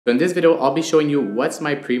So in this video, I'll be showing you what's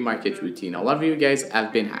my pre-market routine. A lot of you guys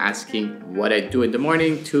have been asking what I do in the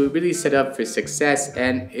morning to really set up for success,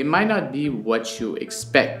 and it might not be what you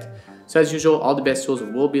expect. So as usual, all the best tools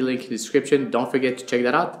will be linked in the description. Don't forget to check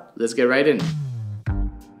that out. Let's get right in.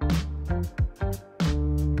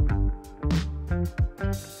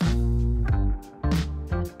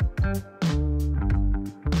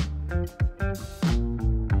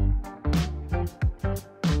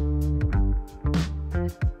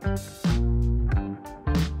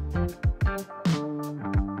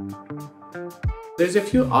 There's a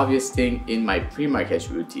few obvious things in my pre-market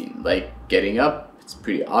routine, like getting up, it's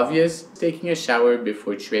pretty obvious, taking a shower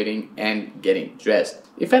before trading, and getting dressed.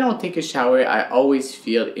 If I don't take a shower, I always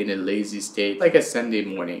feel in a lazy state, like a Sunday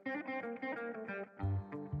morning.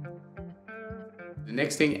 The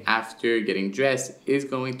next thing after getting dressed is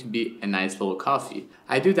going to be a nice little coffee.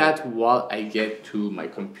 I do that while I get to my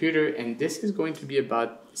computer, and this is going to be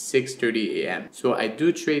about 6:30 a.m. So I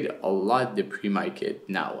do trade a lot the pre-market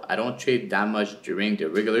now. I don't trade that much during the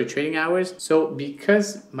regular trading hours. So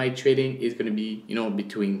because my trading is going to be,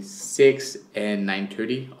 between 6 and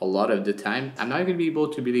 9:30 a lot of the time, I'm not going to be able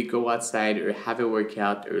to really go outside or have a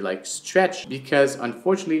workout or like stretch, because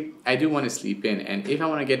unfortunately I do want to sleep in, and if I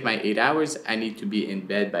want to get my 8 hours, I need to be in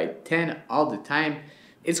bed by 10 all the time.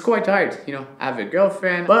 It's quite hard, I have a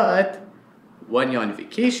girlfriend, but when you're on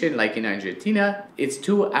vacation, like in Argentina, it's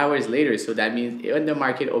 2 hours later. So that means when the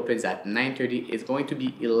market opens at 9:30, it's going to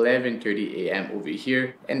be 11:30 a.m. over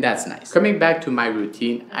here, and that's nice. Coming back to my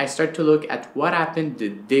routine, I start to look at what happened the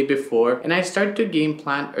day before, and I start to game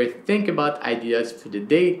plan or think about ideas for the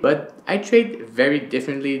day, but I trade very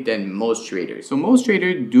differently than most traders. So most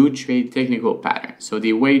traders do trade technical patterns. So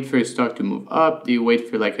they wait for a stock to move up, they wait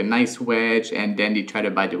for like a nice wedge, and then they try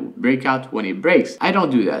to buy the breakout when it breaks. I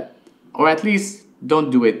don't do that. Or at least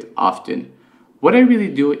don't do it often. What I really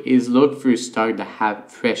do is look for stocks that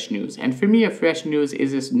have fresh news. And for me, a fresh news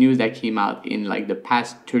is this news that came out in like the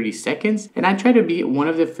past 30 seconds. And I try to be one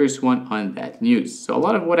of the first one on that news. So a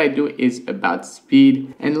lot of what I do is about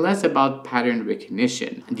speed and less about pattern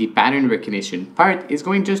recognition. The pattern recognition part is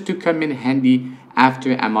going just to come in handy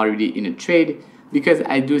after I'm already in a trade, because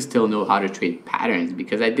I do still know how to trade patterns,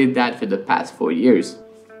 because I did that for the past 4 years.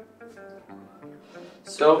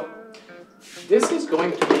 So this is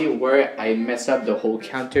going to be where I mess up the whole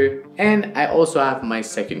counter, and I also have my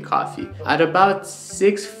second coffee. At about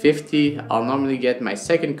 6:50, I'll normally get my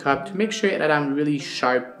second cup to make sure that I'm really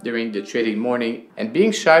sharp during the trading morning. And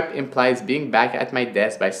being sharp implies being back at my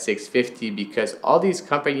desk by 6:50, because all these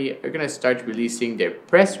companies are gonna start releasing their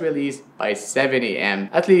press release by 7 a.m.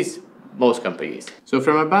 at least most companies. So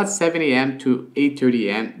from about 7 a.m. to 8:30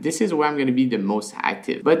 a.m., this is where I'm going to be the most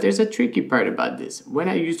active. But there's a tricky part about this. When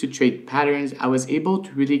I used to trade patterns, I was able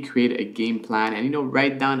to really create a game plan and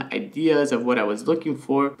write down ideas of what I was looking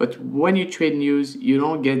for. But when you trade news, you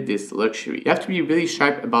don't get this luxury. You have to be really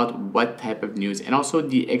sharp about what type of news, and also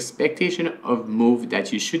the expectation of move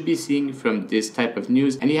that you should be seeing from this type of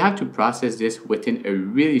news, and you have to process this within a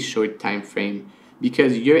really short time frame,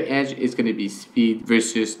 because your edge is going to be speed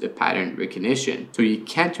versus the pattern recognition. So you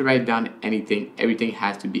can't write down anything. Everything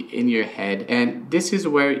has to be in your head. And this is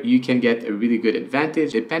where you can get a really good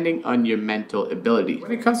advantage depending on your mental ability.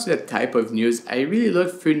 When it comes to the type of news, I really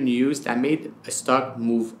look for news that made a stock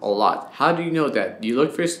move a lot. How do you know that? You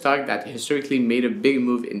look for a stock that historically made a big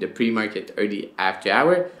move in the pre-market or the after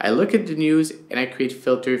hour. I look at the news and I create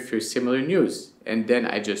filter for similar news. And then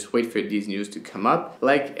I just wait for these news to come up.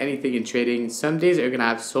 Like anything in trading, some days are gonna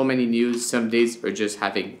have so many news, some days are just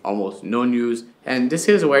having almost no news. And this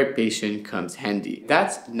is where patience comes handy.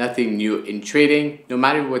 That's nothing new in trading. No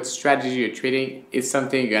matter what strategy you're trading, it's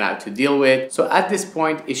something you're gonna have to deal with. So at this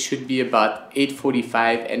point, it should be about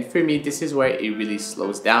 8:45. And for me, this is where it really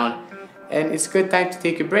slows down. And it's a good time to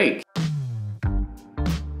take a break.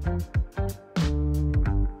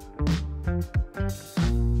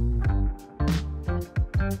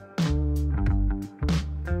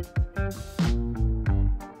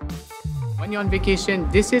 When you're on vacation,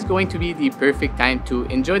 this is going to be the perfect time to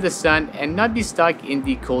enjoy the sun and not be stuck in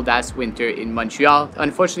the cold ass winter in Montreal.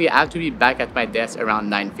 Unfortunately, I have to be back at my desk around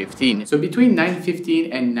 9:15. So between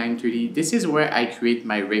 9:15 and 9:30, this is where I create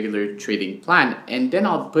my regular trading plan. And then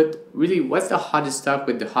I'll put really what's the hottest stock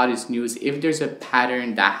with the hottest news. If there's a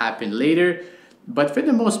pattern that happened later, But for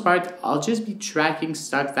the most part, I'll just be tracking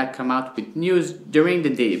stocks that come out with news during the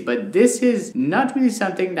day. But this is not really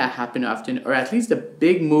something that happen often, or at least the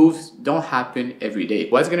big moves don't happen every day.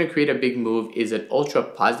 What's going to create a big move is an ultra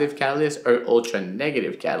positive catalyst or ultra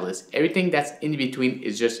negative catalyst. Everything that's in between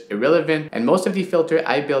is just irrelevant, and most of the filter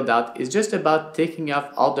I build out is just about taking off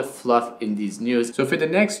all the fluff in these news. So for the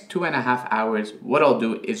next 2.5 hours, what I'll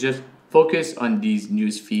do is just focus on these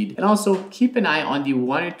news feed and also keep an eye on the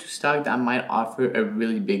 1 or 2 stock that might offer a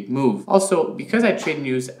really big move. Also, because I trade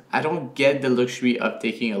news, I don't get the luxury of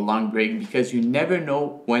taking a long break because you never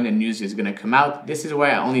know when the news is gonna come out. This is why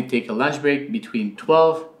I only take a lunch break between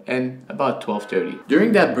 12 and about 12:30.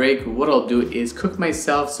 During that break, what I'll do is cook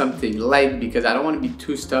myself something light because I don't want to be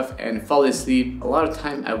too stuffed and fall asleep. A lot of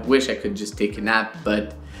time I wish I could just take a nap,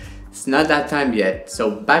 but it's not that time yet. So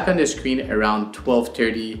back on the screen around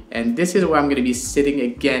 12:30, and this is where I'm gonna be sitting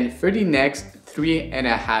again for the next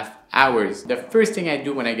 3.5 hours. The first thing I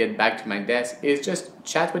do when I get back to my desk is just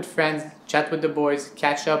chat with friends, chat with the boys,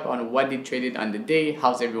 catch up on what they traded on the day,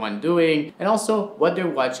 how's everyone doing, and also what they're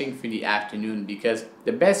watching for the afternoon, because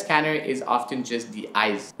the best scanner is often just the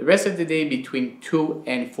eyes. The rest of the day between 2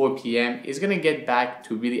 and 4 p.m. is gonna get back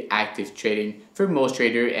to really active trading for most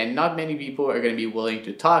traders, and not many people are gonna be willing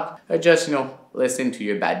to talk or just, listen to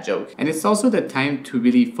your bad joke. And it's also the time to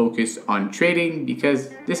really focus on trading because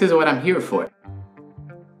this is what I'm here for.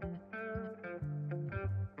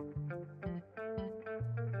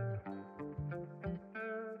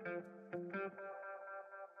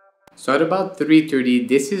 So at about 3:30,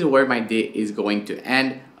 this is where my day is going to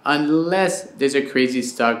end unless there's a crazy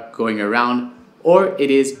stock going around or it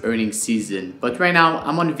is earnings season. But right now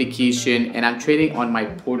I'm on vacation and I'm trading on my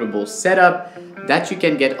portable setup that you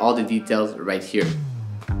can get all the details right here.